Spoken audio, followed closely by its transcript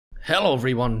Hello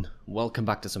everyone, welcome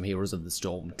back to some Heroes of the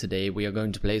Storm. Today we are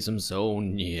going to play some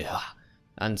Sonya.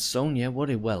 And Sonya, what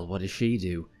does she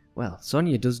do? Well,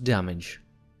 Sonya does damage,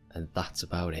 and that's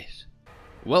about it.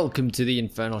 Welcome to the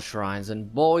Infernal Shrines,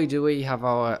 and boy do we have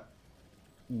our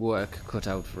work cut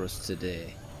out for us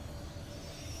today.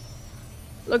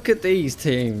 Look at these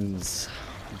teams.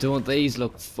 Don't these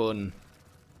look fun?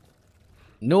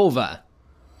 Nova,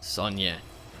 Sonya,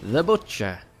 the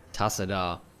Butcher,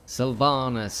 Tassadar,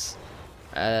 Sylvanas.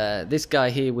 This guy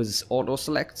here was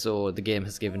auto-select, so the game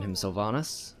has given him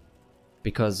Sylvanas.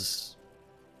 Because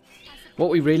what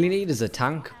we really need is a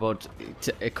tank, but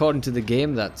according to the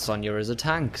game, that Sonya is a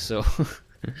tank, so...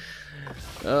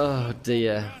 Oh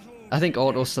dear. I think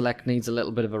auto-select needs a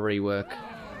little bit of a rework.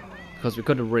 Because we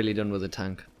could have really done with a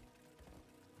tank.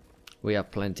 We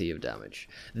have plenty of damage.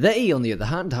 They, on the other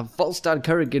hand, have Falstad,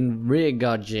 Kerrigan,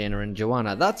 Rearguard, Jaina, and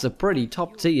Joanna. That's a pretty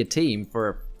top-tier team for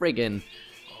a friggin'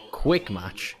 quick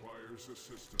match.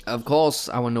 Of course,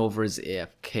 our Nova is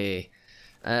AFK.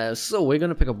 So we're going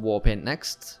to pick up Warpaint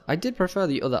next. I did prefer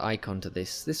the other icon to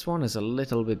this. This one is a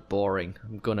little bit boring,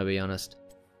 I'm going to be honest.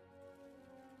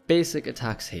 Basic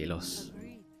attacks heal us.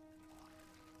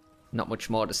 Not much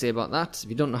more to say about that. If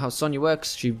you don't know how Sonya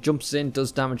works, she jumps in,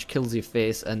 does damage, kills your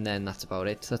face, and then that's about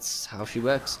it. That's how she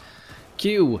works.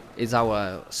 Q is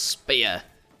our spear.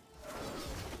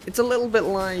 It's a little bit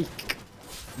like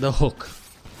the hook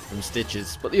from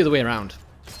Stitches, but the other way around.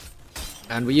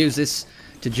 And we use this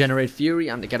to generate fury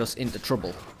and to get us into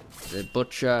trouble. The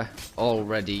Butcher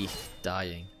already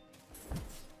dying.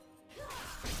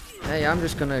 Hey, I'm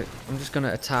just gonna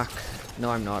attack. No,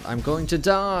 I'm not. I'm going to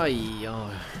die.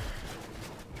 Oh.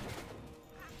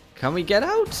 Can we get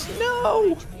out?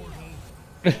 No!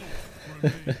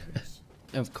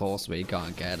 Of course we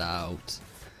can't get out.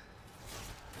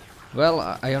 Well,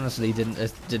 I honestly didn't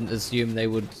assume they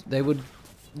would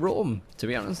roam, to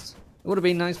be honest. It would have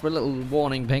been nice for a little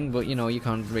warning ping, but you know, you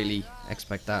can't really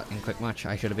expect that in quick match.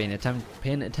 I should have been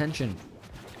paying attention.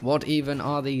 What even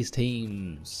are these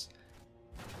teams?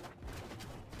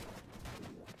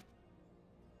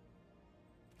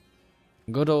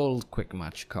 Good old quick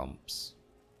match comps.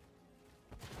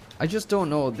 I just don't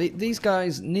know. These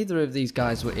guys, neither of these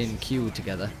guys were in queue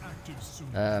together.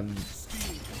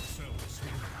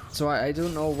 So I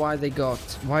don't know why we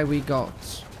got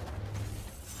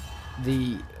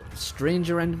the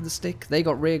stranger end of the stick. They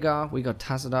got Rhaegar, we got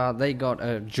Tassadar, they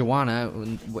got Joanna,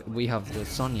 and we have the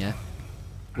Sonya.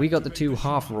 We got the two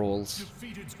half roles,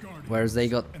 whereas they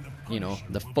got, you know,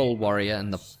 the full warrior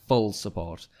and the full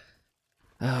support.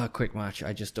 Ah, quick match.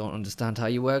 I just don't understand how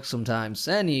you work sometimes.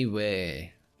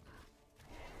 Anyway.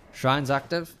 Shrine's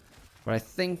active, but I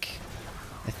think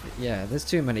yeah, there's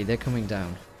too many. They're coming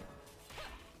down.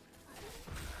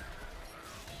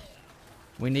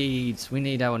 We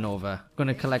need our Nova.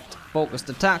 Gonna collect focused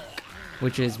attack,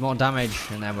 which is more damage,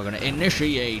 and then we're gonna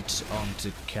initiate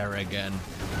onto Kerrigan.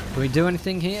 Can we do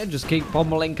anything here? Just keep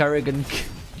pummeling Kerrigan.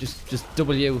 Just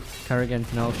W Kerrigan.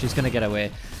 No, she's gonna get away.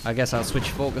 I guess I'll switch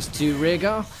focus to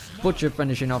Rhaegar. Butcher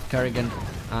finishing off Kerrigan,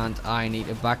 and I need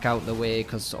to back out the way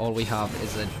because all we have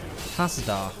is a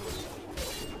Tassadar.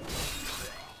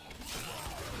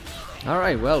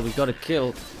 Alright, well, we got a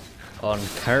kill on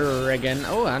Kerrigan.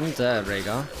 Oh, and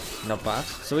Rhaegar. Not bad.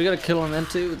 So we got a kill on them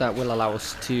too. That will allow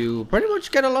us to pretty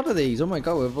much get a lot of these. Oh my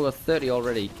god, we've got 30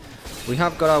 already. We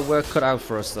have got our work cut out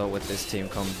for us though with this team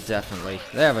comp, definitely.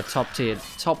 They have a top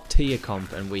tier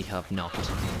comp, and we have not.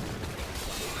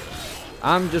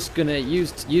 I'm just gonna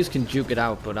use can juke it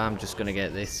out, but I'm just gonna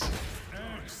get this.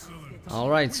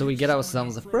 Alright, so we get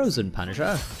ourselves a frozen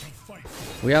Punisher.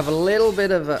 We have a little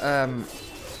bit of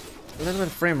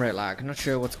frame rate lag. I'm not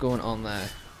sure what's going on there.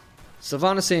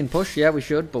 Sylvanas saying push, yeah we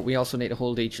should, but we also need to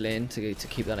hold each lane to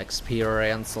keep that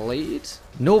experience lead.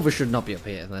 Nova should not be up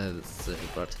here,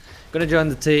 but gonna join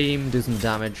the team, do some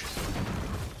damage.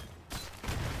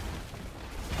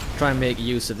 Try and make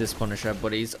use of this Punisher,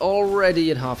 but he's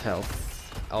already at half health.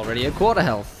 Already at quarter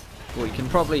health. We can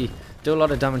probably do a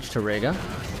lot of damage to Rhaegar,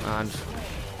 and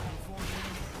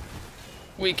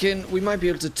we might be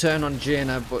able to turn on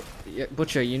Jaina, but yeah,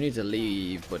 Butcher, you need to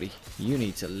leave, buddy. You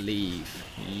need to leave.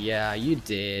 Yeah, you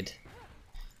did.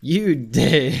 You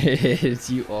did.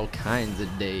 You all kinds of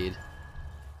did.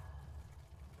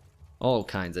 All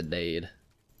kinds of did.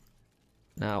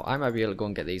 Now I might be able to go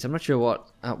and get these. I'm not sure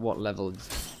at what level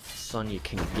Sonya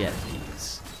can get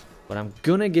these, but I'm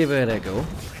gonna give it a go.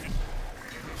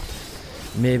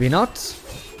 Maybe not.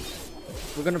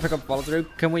 We're gonna pick up follow through.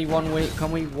 Can we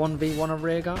 1v1 a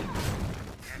Rhaegar?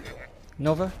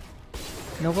 Nova?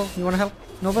 Nova, you wanna help?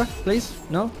 Nova, please?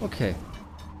 No? Okay.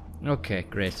 Okay,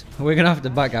 great. We're gonna have to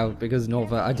back out because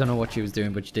Nova, I don't know what she was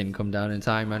doing, but she didn't come down in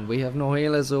time, and we have no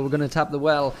healers, so we're gonna tap the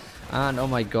well. And oh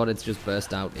my god, it's just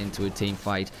burst out into a team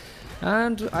fight,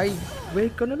 and we're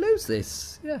gonna lose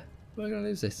this. Yeah, we're gonna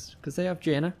lose this because they have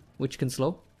Jaina, which can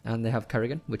slow, and they have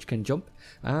Kerrigan, which can jump.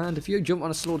 And if you jump on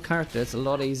a slowed character, it's a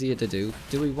lot easier to do.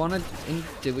 Do we want to?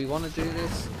 Do we want to do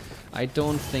this? I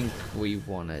don't think we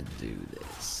want to do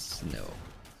this. No.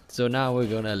 So now we're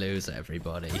gonna lose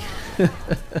everybody.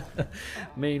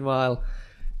 Meanwhile,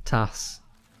 Tass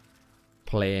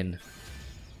playing.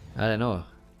 I don't know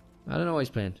what he's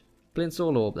playing. Playing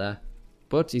solo up there,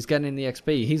 but he's getting the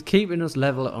XP. He's keeping us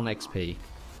level on XP.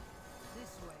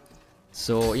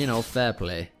 So you know, fair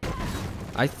play.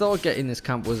 I thought getting this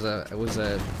camp was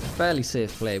a fairly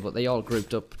safe play, but they all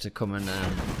grouped up to come and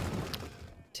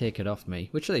take it off me,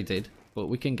 which they did. But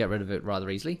we can get rid of it rather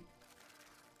easily.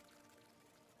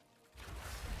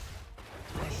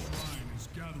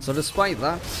 So despite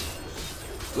that,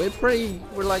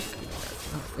 we're like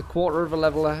a quarter of a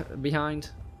level behind,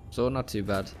 so not too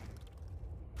bad.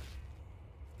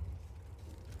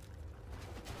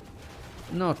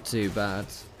 Not too bad.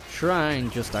 Shrine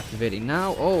just activating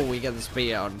now. Oh, we get the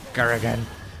spear on Kerrigan,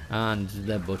 and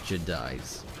the Butcher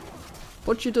dies.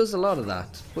 Butcher does a lot of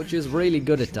that. Butcher's really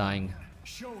good at dying.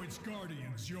 Show its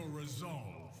guardians your resolve.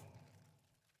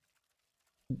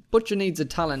 Butcher needs a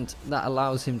talent that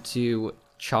allows him to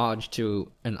charge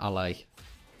to an ally.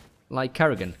 Like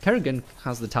Kerrigan. Kerrigan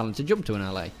has the talent to jump to an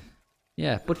ally.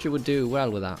 Yeah, Butcher would do well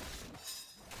with that.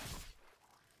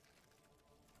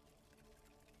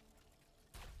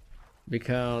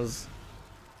 Because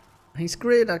he's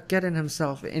great at getting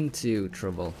himself into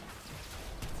trouble.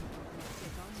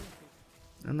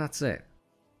 And that's it.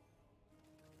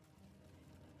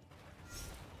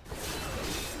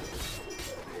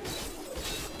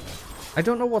 I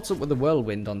don't know what's up with the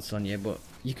whirlwind on Sonya, but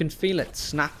you can feel it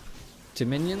snap to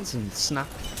minions and snap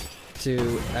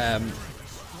to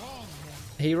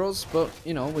heroes. But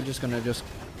you know, we're just gonna just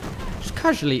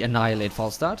casually annihilate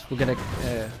Falstad. We'll get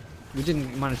a. We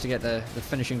didn't manage to get the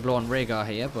finishing blow on Rhaegar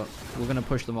here, but we're gonna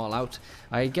push them all out.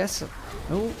 I guess.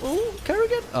 Oh,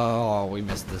 Kerrigan! Oh, we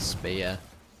missed the spear.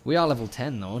 We are level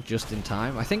 10 though, just in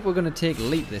time. I think we're gonna take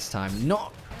Leap this time.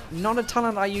 Not a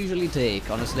talent I usually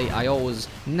take, honestly. I always,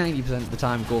 90% of the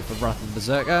time, go for Wrath of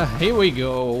Berserker. Here we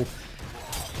go.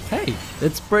 Hey,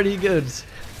 it's pretty good.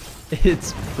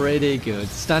 It's pretty good.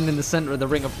 Stand in the center of the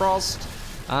Ring of Frost,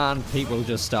 and people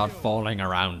just start falling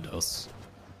around us.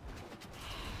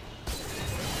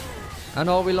 And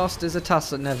all we lost is a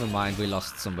Tass. Never mind, we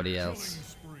lost somebody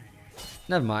else.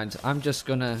 Never mind. I'm just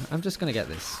gonna get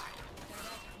this.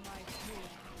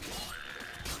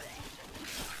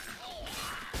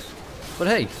 But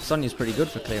hey, Sonya's pretty good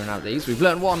for clearing out these. We've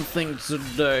learned one thing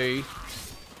today.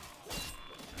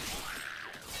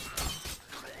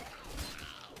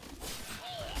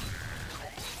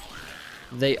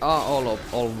 They are all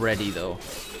up already, though.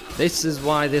 This is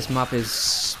why this map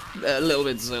is a little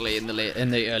bit silly in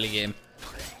the early game.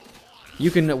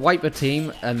 You can wipe a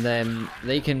team, and then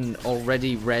they can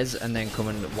already res and then come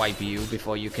and wipe you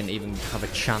before you can even have a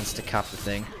chance to cap the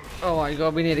thing. Oh my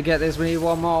god, we need to get this. We need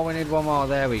one more. We need one more.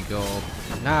 There we go.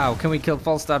 Now, can we kill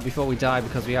Falstad before we die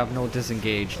because we have no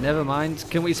disengage? Never mind.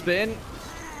 Can we spin?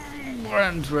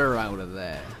 And we're out of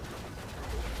there.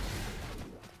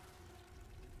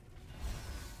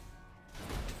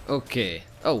 Okay.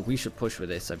 Oh, we should push with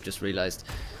this. I've just realized.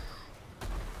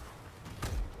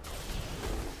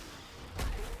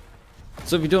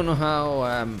 So if you don't know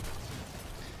how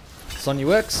Sonya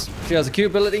works, she has a Q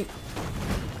ability.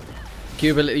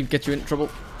 Q ability gets you into trouble.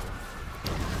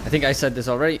 I think I said this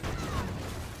already.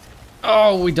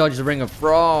 Oh, we dodged the Ring of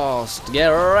Frost. Get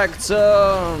wrecked,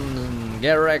 son.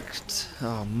 Get wrecked.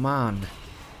 Oh, man.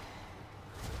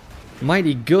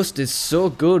 Mighty Gust is so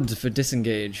good for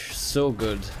disengage. So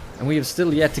good. And we have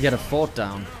still yet to get a fort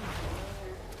down.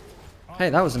 Hey,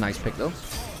 that was a nice pick, though.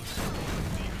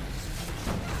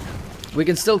 We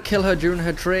can still kill her during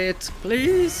her trait.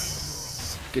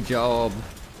 Please. Good job.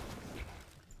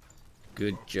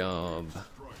 Good job.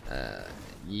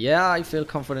 Yeah, I feel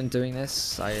confident doing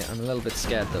this. I'm a little bit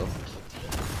scared though.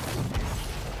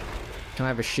 Can I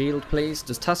have a shield, please?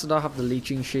 Does Tassadar have the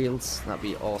leeching shields? That'd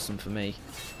be awesome for me.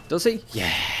 Does he?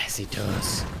 Yes, he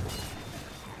does.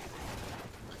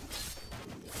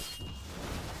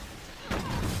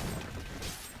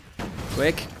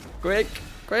 Quick, quick,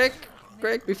 quick,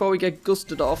 quick, before we get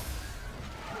gusted off.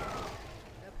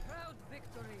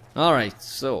 Alright,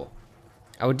 so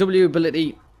our W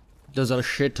ability does a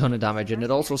shit ton of damage, and it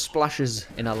also splashes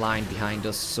in a line behind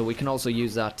us, so we can also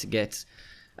use that to get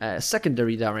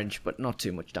secondary damage, but not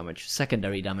too much damage.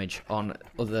 Secondary damage on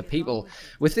other people.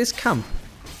 With this camp,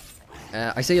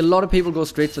 I see a lot of people go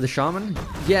straight for the shaman.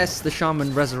 Yes, the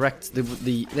shaman resurrects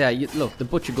look, the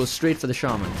butcher goes straight for the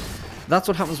shaman. That's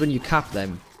what happens when you cap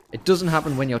them. It doesn't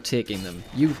happen when you're taking them.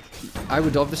 I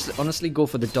would honestly go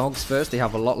for the dogs first. They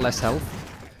have a lot less health.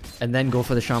 And then go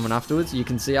for the shaman afterwards. You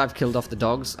can see I've killed off the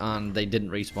dogs and they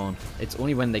didn't respawn. It's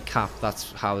only when they cap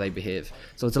that's how they behave.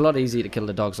 So it's a lot easier to kill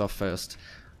the dogs off first.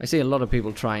 I see a lot of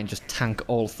people try and just tank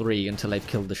all three until they've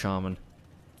killed the shaman.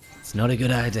 It's not a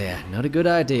good idea. Not a good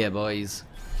idea, boys.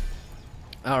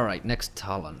 Alright, next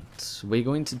talent. We're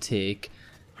going to take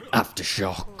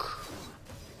Aftershock.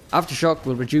 Aftershock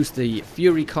will reduce the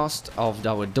fury cost of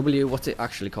our W, what's it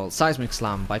actually called? Seismic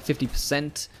Slam by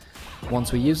 50%.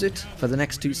 Once we use it for the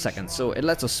next 2 seconds, so it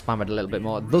lets us spam it a little bit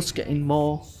more, thus getting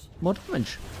more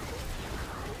damage.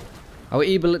 Our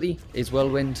E ability is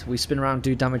Whirlwind. We spin around,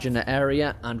 do damage in the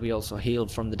area, and we also heal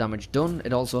from the damage done.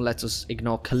 It also lets us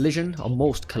ignore collision, or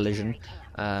most collision,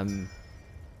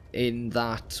 in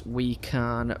that we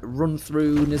can run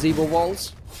through Nazebo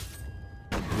walls.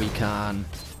 We can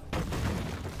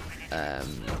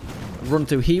run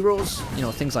through heroes, you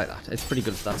know, things like that. It's pretty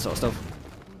good for that sort of stuff.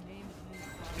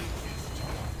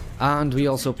 And we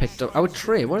also picked up our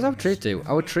trait. What does our trait do?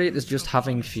 Our trait is just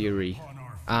having fury.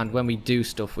 And when we do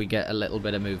stuff, we get a little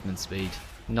bit of movement speed.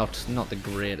 Not the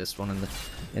greatest one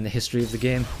in the history of the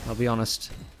game, I'll be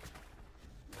honest.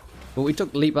 But we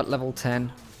took leap at level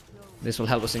 10. This will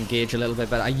help us engage a little bit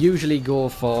better. I usually go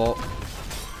for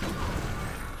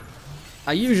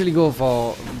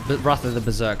Wrath of the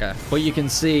Berserker, but you can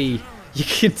see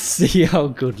how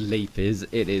good leap is.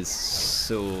 It is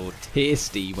so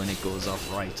tasty when it goes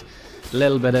off right. A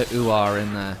little bit of Ooh-Aah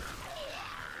in there.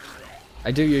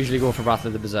 I do usually go for Wrath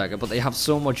of the Berserker, but they have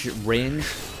so much range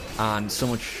and so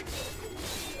much...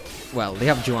 Well, they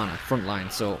have Joanna, front line,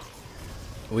 so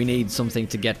we need something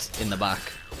to get in the back.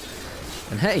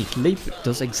 And hey, leap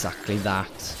does exactly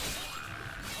that.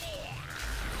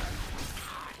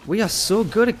 We are so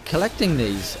good at collecting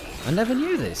these. I never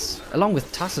knew this. Along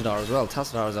with Tassadar as well.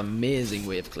 Tassadar is amazing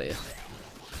wave clear.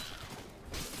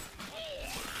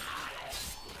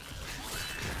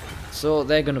 So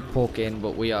they're going to poke in,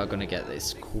 but we are going to get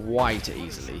this quite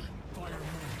easily.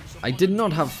 I did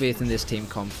not have faith in this team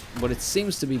comp, but it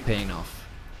seems to be paying off.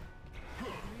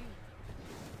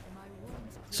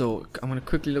 So I'm going to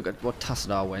quickly look at what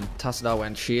Tassadar went. Tassadar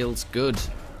went shields. Good.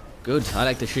 Good. I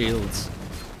like the shields.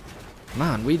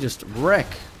 Man, we just wreck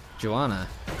Joanna.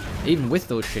 Even with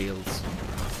those shields.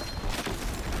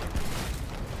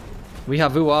 We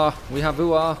have Ooh-Aah. We have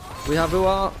Ooh-Aah. We have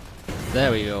Ooh-Aah.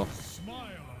 There we go.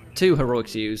 2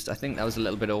 heroics used. I think that was a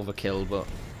little bit overkill, but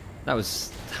that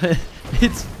was...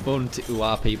 It's fun to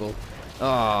Ooh-Aah people.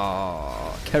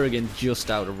 Oh, Kerrigan just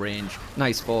out of range.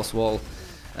 Nice force wall.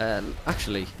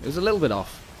 Actually, it was a little bit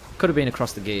off. Could have been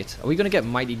across the gate. Are we going to get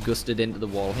mighty gusted into the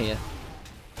wall here?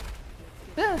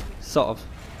 Yeah, sort of.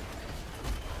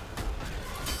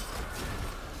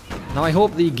 Now I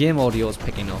hope the game audio is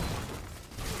picking up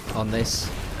on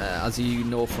this. As you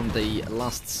know from the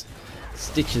last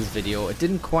Stitches video, it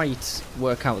didn't quite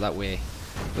work out that way.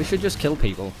 We should just kill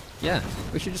people. Yeah,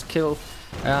 we should just kill,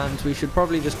 and we should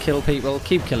probably just kill people,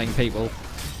 keep killing people.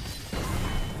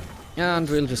 And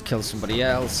we'll just kill somebody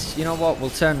else. You know what, we'll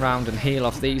turn around and heal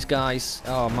off these guys.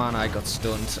 Oh man, I got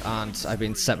stunned and I've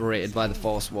been separated by the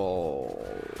force wall.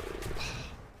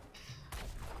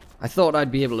 I thought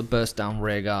I'd be able to burst down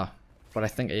Rhaegar, but I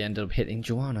think I ended up hitting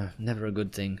Joanna. Never a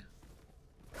good thing.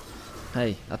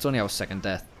 Hey, that's only our second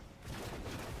death.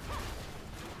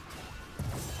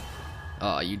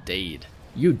 Oh, you died.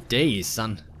 You died,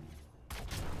 son.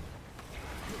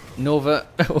 Nova.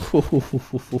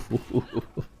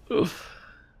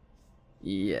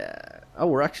 Yeah. Oh,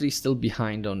 we're actually still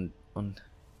behind on...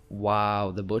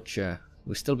 Wow, the Butcher.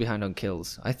 We're still behind on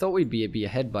kills. I thought we'd be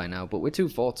ahead by now, but we're 2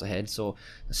 forts ahead, so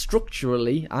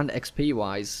structurally and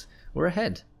XP-wise, we're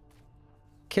ahead.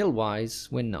 Kill-wise,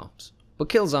 we're not. But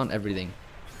kills aren't everything.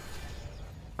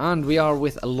 And we are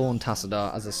with a lone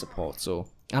Tassadar as a support, so...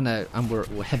 And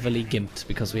we're heavily gimped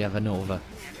because we have a Nova.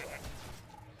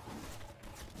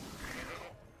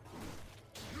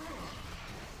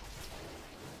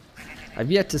 I've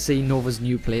yet to see Nova's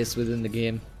new place within the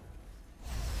game.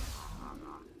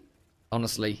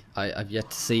 Honestly, I've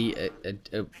yet to see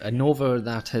a Nova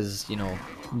that has, you know,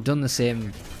 done the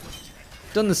same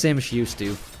she used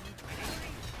to.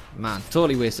 Man,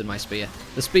 totally wasted my spear.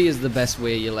 The spear is the best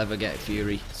way you'll ever get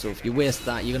Fury. So if you waste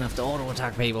that, you're gonna have to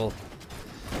auto-attack people.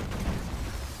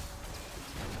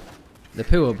 The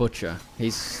poor Butcher,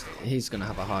 he's gonna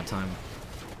have a hard time.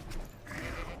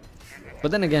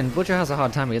 But then again, Butcher has a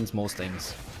hard time against most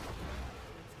things.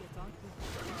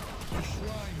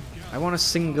 I want to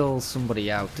single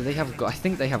somebody out. Do they have... I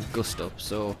think they have Gust up,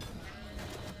 so...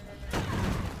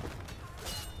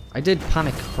 I did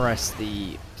panic press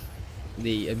the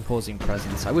imposing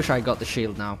presence. I wish I got the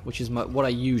shield now, which is what I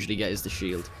usually get is the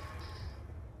shield.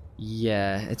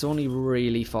 Yeah, it's only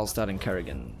really Falstad and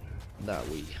Kerrigan that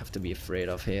we have to be afraid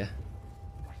of here.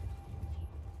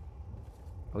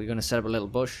 Are we going to set up a little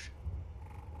bush?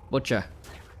 Butcher.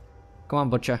 Come on,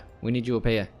 Butcher. We need you up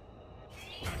here.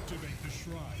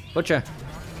 Butcher.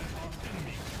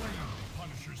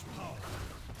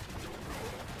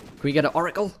 Can we get an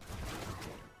oracle?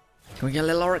 Can we get a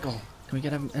little oracle? Can we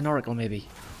get an oracle maybe?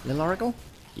 Little oracle?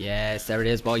 Yes, there it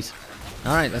is, boys.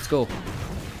 Alright, let's go.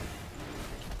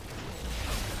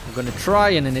 I'm gonna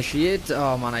try and initiate.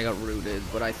 Oh man, I got rooted,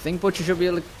 but I think Butcher should be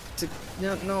able to...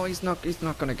 No, he's not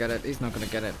gonna get it. He's not gonna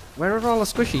get it. Where are all the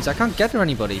squishies? I can't get to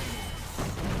anybody.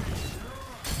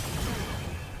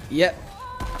 Yep.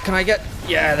 Can I get...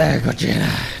 Yeah, there, got you.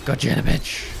 Got you in a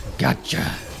bitch.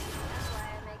 Gotcha.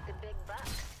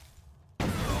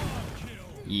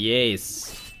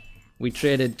 Yes. We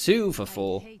traded 2 for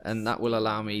 4, and that will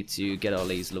allow me to get all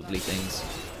these lovely things.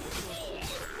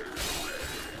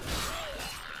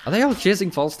 Are they all chasing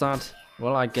Falstad?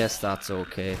 Well, I guess that's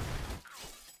okay.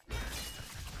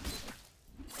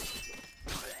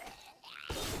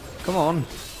 Come on.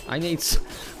 I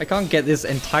can't get this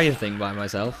entire thing by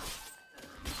myself.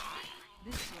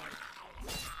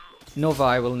 Nova,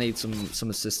 I will need some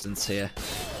assistance here.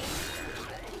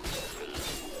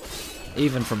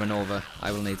 Even from a Nova,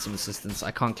 I will need some assistance.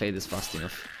 I can't clear this fast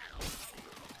enough.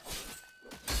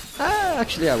 Ah,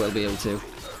 actually I will be able to.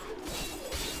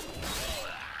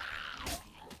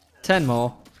 10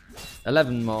 more.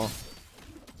 11 more.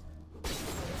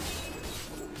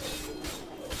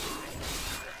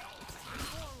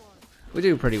 We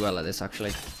do pretty well at this,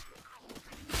 actually.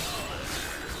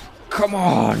 Come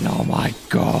on! Oh my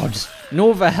god!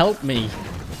 Nova, help me!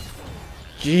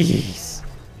 Jeez.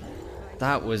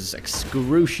 That was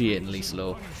excruciatingly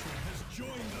slow.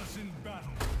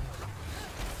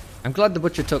 I'm glad the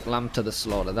Butcher took Lamb to the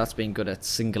slaughter. That's been good at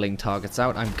singling targets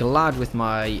out. I'm glad with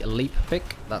my leap pick.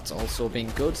 That's also been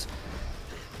good.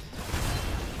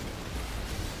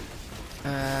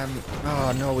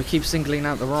 Oh no, we keep singling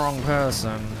out the wrong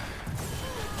person.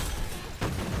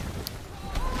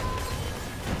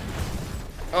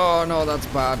 Oh no, that's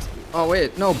bad. Oh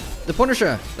wait, no, the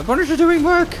Punisher! The Punisher doing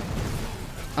work!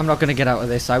 I'm not gonna get out of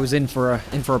this. I was in for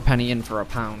a penny, in for a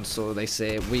pound. So they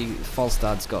say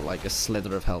Falstad's got like a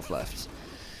slither of health left.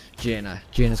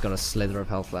 Jaina's got a slither of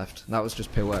health left. That was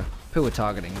just pure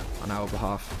targeting on our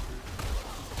behalf.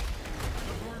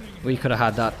 We could have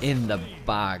had that in the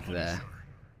bag there,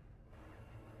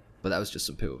 but that was just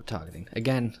some pure targeting.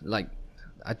 Again, like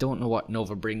I don't know what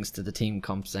Nova brings to the team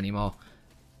comps anymore.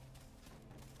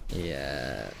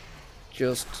 Yeah,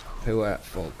 just pure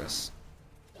focus.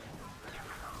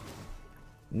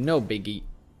 No biggie.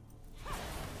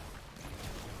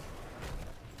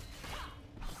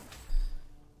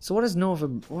 So what is Nova?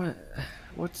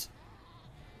 What?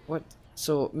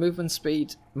 So movement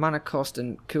speed, mana cost,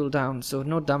 and cooldown. So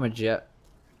no damage yet.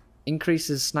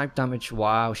 Increases snipe damage.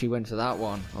 Wow, she went for that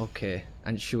one. Okay,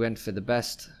 and she went for the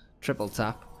best triple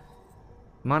tap.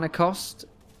 Mana cost,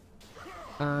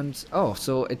 and oh,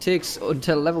 so it takes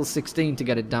until level 16 to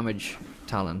get a damage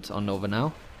talent on Nova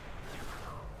now.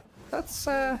 That's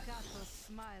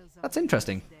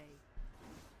interesting.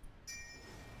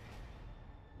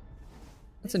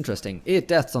 That's interesting. 8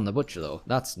 deaths on the Butcher though.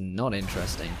 That's not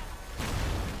interesting.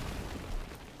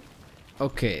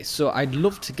 Okay, so I'd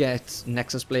love to get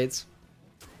Nexus Blades,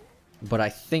 but I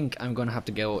think I'm gonna have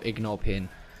to go Ignore Pain.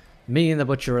 Me and the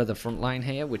Butcher are the front line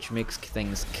here, which makes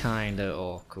things kinda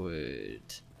awkward.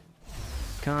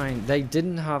 They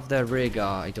didn't have their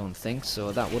Rhaegar, I don't think,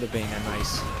 so that would have been a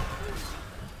nice...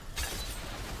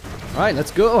 Alright,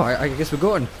 let's go. I guess we're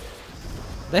going.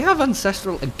 They have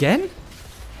Ancestral again?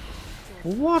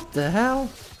 What the hell?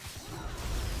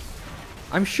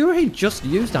 I'm sure he just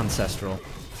used Ancestral.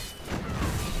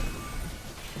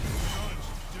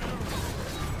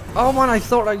 Oh man, I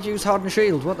thought I'd use Hardened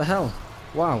Shield. What the hell?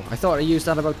 Wow, I thought I used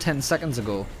that about 10 seconds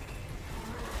ago.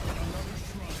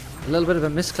 A little bit of a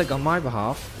misclick on my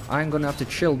behalf. I'm going to have to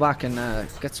chill back and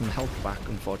get some health back,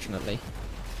 unfortunately.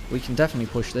 We can definitely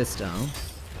push this down.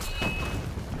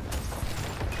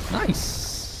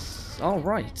 Nice. All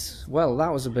right. Well, that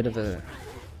was a bit of a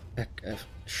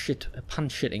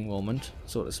pan-shitting moment,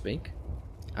 so to speak.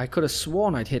 I could have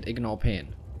sworn I'd hit Ignore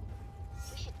Pain.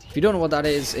 If you don't know what that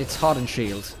is, it's Hardened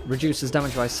Shield. Reduces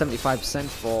damage by 75%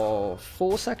 for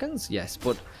 4 seconds? Yes,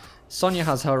 but Sonya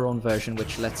has her own version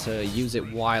which lets her use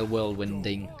it while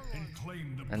whirlwinding.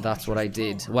 And that's what I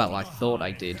did. Well, I thought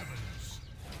I did.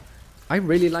 I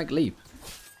really like Leap.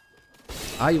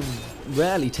 I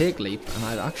rarely take Leap, and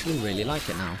I actually really like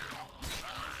it now.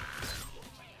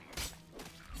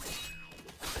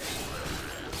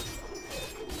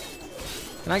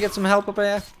 Can I get some help up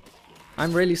here?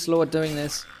 I'm really slow at doing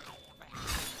this.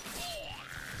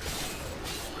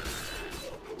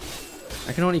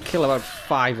 I can only kill about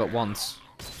 5 at once.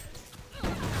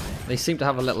 They seem to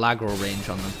have a little aggro range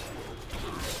on them.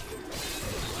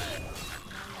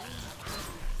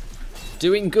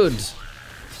 Doing good.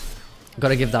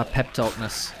 Gotta give that pep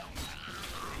talkness.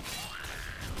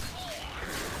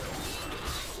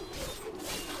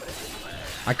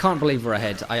 I can't believe we're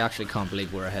ahead. I actually can't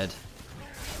believe we're ahead.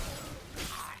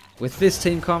 With this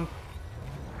team comp,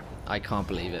 I can't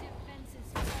believe it.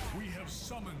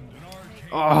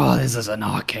 Oh, this is an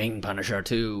arcane Punisher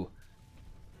too.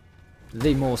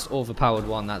 The most overpowered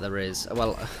one that there is.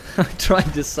 Well, I'm trying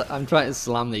to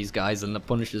slam these guys and the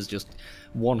Punisher's just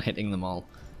one-hitting them all.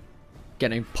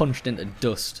 Getting punched into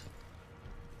dust.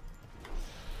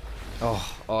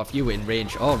 Oh, if you were in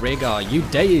range. Oh, Rhaegar, you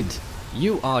dead.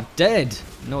 You are dead.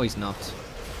 No, he's not.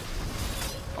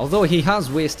 Although he has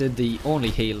wasted the only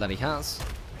heal that he has.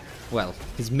 Well,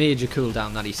 his major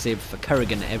cooldown that he saved for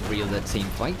Kerrigan every other team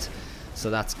fight. So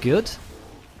that's good.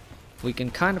 We can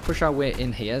kind of push our way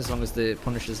in here as long as the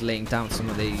Punisher's laying down some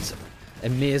of these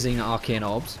amazing arcane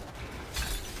orbs.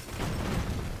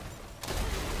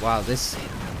 Wow, this...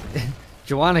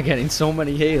 Joanna getting so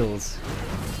many heals.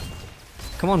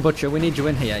 Come on, Butcher, we need you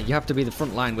in here. You have to be the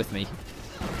front line with me.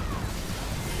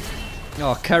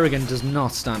 Oh, Kerrigan does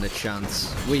not stand a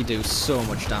chance. We do so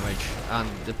much damage, and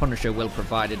the Punisher will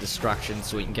provide a distraction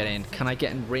so we can get in. Can I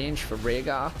get in range for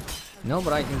Rhaegar? No,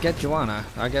 but I can get Joanna.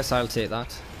 I guess I'll take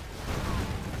that.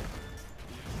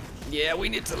 Yeah, we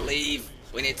need to leave.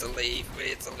 We need to leave. We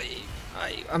need to leave.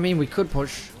 I mean, we could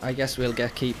push. I guess we'll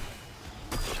get keep.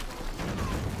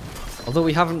 Although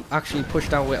we haven't actually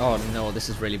pushed our way. Oh no, this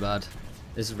is really bad.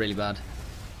 This is really bad.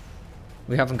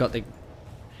 We haven't got the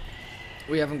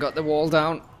wall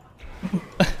down.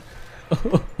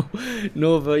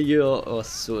 Nova, you're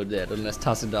so dead unless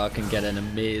Tassadar can get an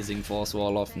amazing force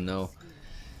wall off. No.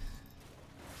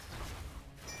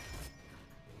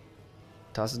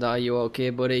 Tassadar, you okay,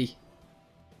 buddy?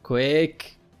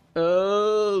 Quick!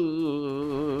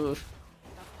 Oh!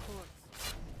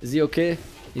 Is he okay?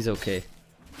 He's okay.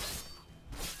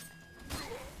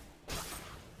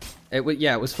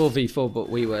 Yeah, it was 4v4, but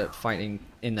we were fighting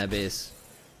in their base.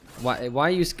 Why are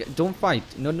you scared? Don't fight!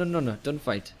 No, don't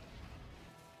fight.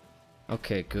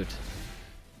 Okay, good.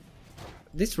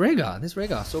 This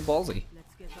Rhaegar, so ballsy.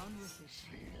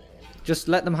 Just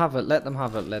let them have it, let them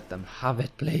have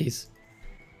it, please.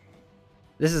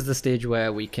 This is the stage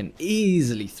where we can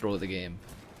easily throw the game.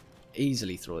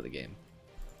 Easily throw the game.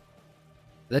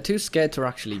 They're too scared to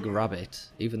actually grab it,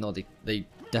 even though they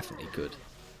definitely could.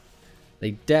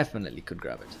 They definitely could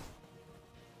grab it.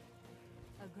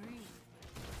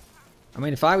 I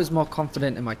mean, if I was more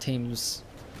confident in my team's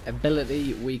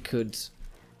ability, we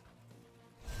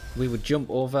would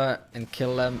jump over and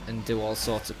kill them and do all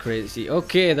sorts of crazy...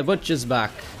 Okay, the Butcher's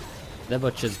back. The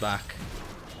Butcher's back.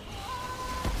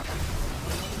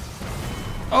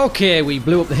 Okay, we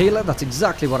blew up the healer. That's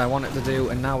exactly what I wanted to do.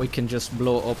 And now we can just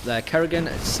blow up their Kerrigan.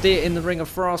 Stay in the Ring of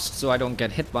Frost so I don't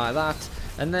get hit by that.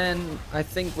 And then I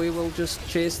think we will just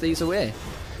chase these away.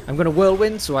 I'm going to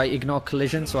whirlwind so I ignore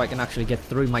collision so I can actually get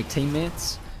through my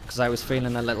teammates. Because I was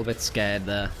feeling a little bit scared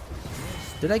there.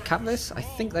 Did they cap this? I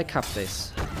think they capped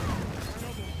this.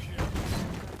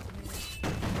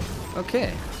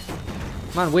 Okay.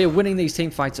 Man, we're winning these team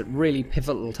fights at really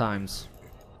pivotal times.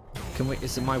 Can we...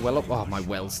 Is my well up? Oh, my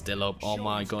well's still up. Oh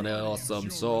my god, awesome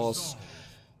sauce.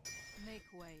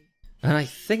 And I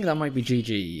think that might be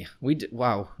GG.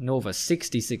 Wow, Nova,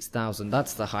 66,000.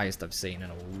 That's the highest I've seen in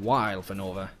a while for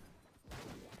Nova.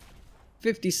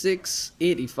 56,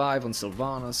 85 on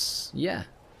Sylvanas. Yeah,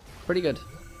 pretty good.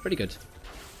 Pretty good.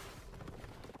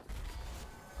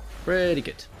 Pretty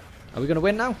good. Are we going to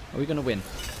win now? Are we going to win?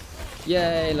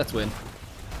 Yay, let's win.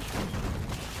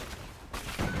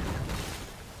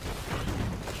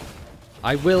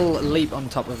 I will leap on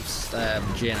top of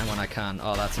Jaina when I can.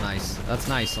 Oh, that's nice. That's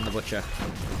nice on the Butcher.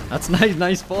 That's nice,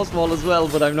 nice force wall as well,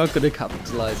 but I'm not going to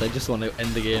capitalize. I just want to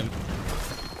end the game.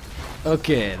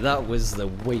 Okay, that was the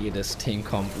weirdest team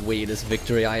comp, weirdest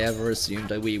victory I ever assumed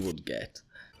that we would get.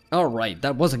 Alright,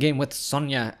 that was a game with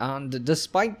Sonya, and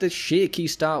despite the shaky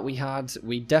start we had,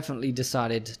 we definitely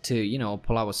decided to, you know,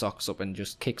 pull our socks up and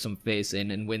just kick some face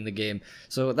in and win the game.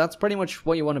 So that's pretty much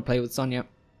what you want to play with Sonya.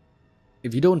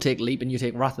 If you don't take Leap and you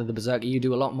take Wrath of the Berserker, you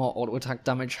do a lot more auto-attack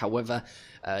damage. However,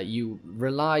 you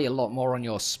rely a lot more on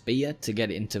your Spear to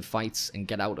get into fights and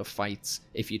get out of fights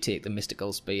if you take the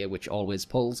Mystical Spear, which always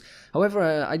pulls.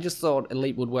 However, I just thought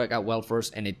Elite would work out well for us,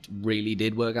 and it really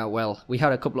did work out well. We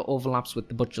had a couple of overlaps with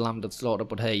the Butcher Lamb that Slaughter,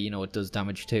 but hey, you know, it does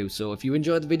damage too. So if you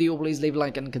enjoyed the video, please leave a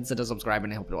like and consider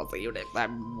subscribing. I hope you all see you next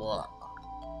time.